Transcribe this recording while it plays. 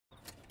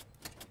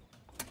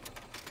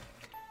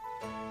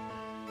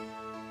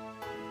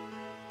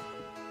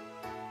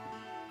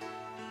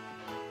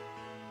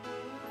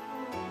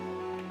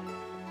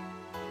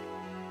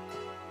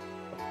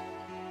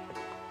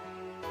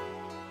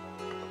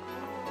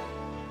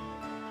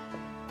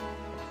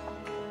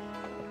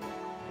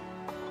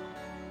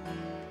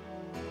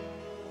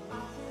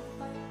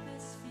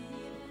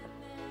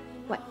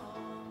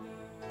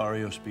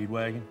REO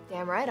Speedwagon?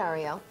 Damn right,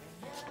 REO.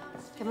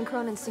 Kevin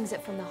Cronin sings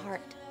it from the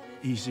heart.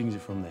 He sings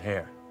it from the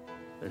hair.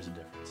 There's a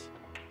difference.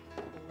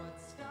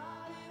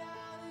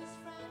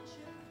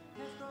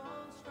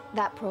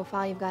 That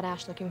profile you've got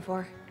Ash looking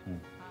for.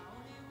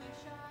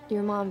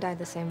 Your mom died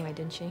the same way,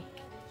 didn't she?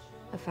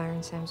 A fire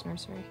in Sam's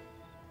nursery.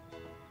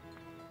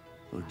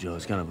 Look, Joe,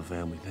 it's kind of a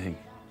family thing.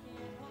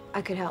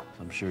 I could help.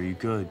 I'm sure you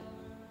could,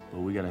 but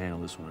we gotta handle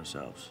this one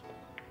ourselves.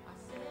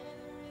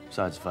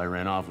 Besides, if I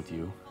ran off with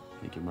you,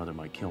 I think your mother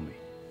might kill me.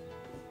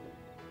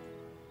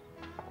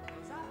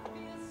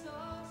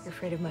 You're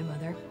afraid of my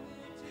mother?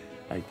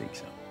 I think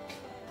so.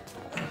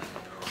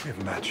 We have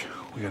a match.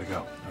 We gotta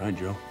go. All right,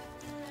 Joe.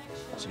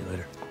 See you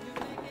later.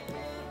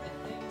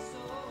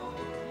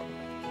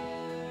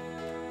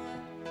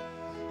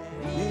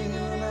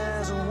 Even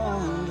as a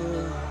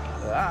wonder,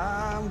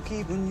 I'm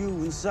keeping you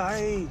in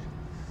sight.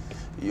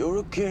 You're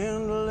a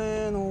candle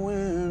in a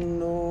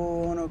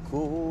window on a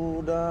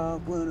cold,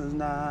 dark winter's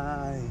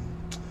night.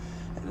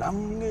 And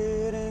I'm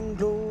getting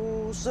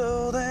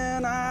closer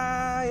than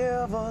I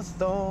ever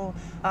thought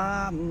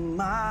I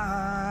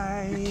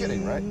might. You're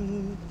kidding, right?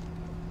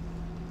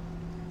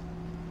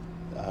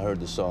 I heard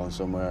the song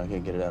somewhere. I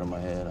can't get it out of my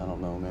head. I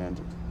don't know, man.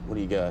 What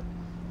do you got?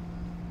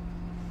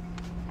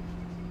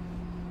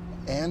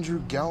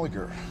 Andrew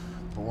Gallagher,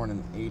 born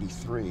in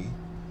 '83,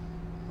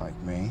 like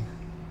me.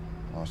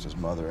 Lost his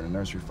mother in a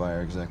nursery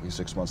fire exactly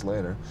 6 months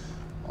later.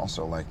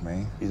 Also like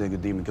me. You think the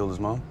demon killed his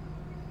mom?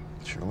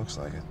 Sure looks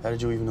like it. How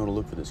did you even know to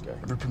look for this guy?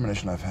 Every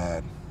premonition I've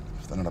had,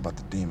 if they're not about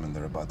the demon,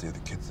 they're about the other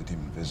kids the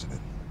demon visited.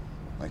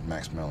 Like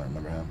Max Miller,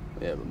 remember him?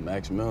 Yeah, but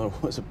Max Miller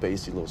was a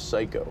pasty little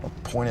psycho. Well,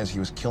 the point is, he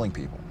was killing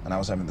people, and I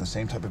was having the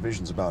same type of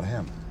visions about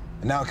him.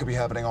 And now it could be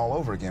happening all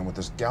over again with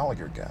this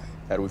Gallagher guy.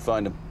 How do we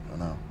find him? I don't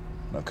know.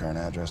 No current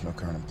address, no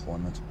current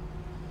employment.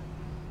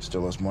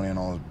 Still owes money on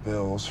all his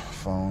bills,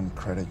 phone,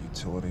 credit,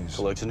 utilities.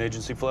 Collection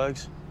agency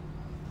flags?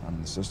 I'm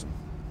in the system.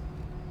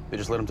 They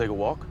just let him take a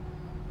walk?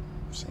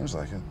 Seems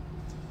like it.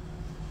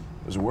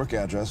 There's a work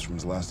address from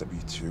his last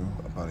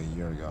W-2 about a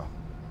year ago.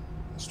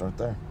 We'll start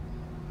there.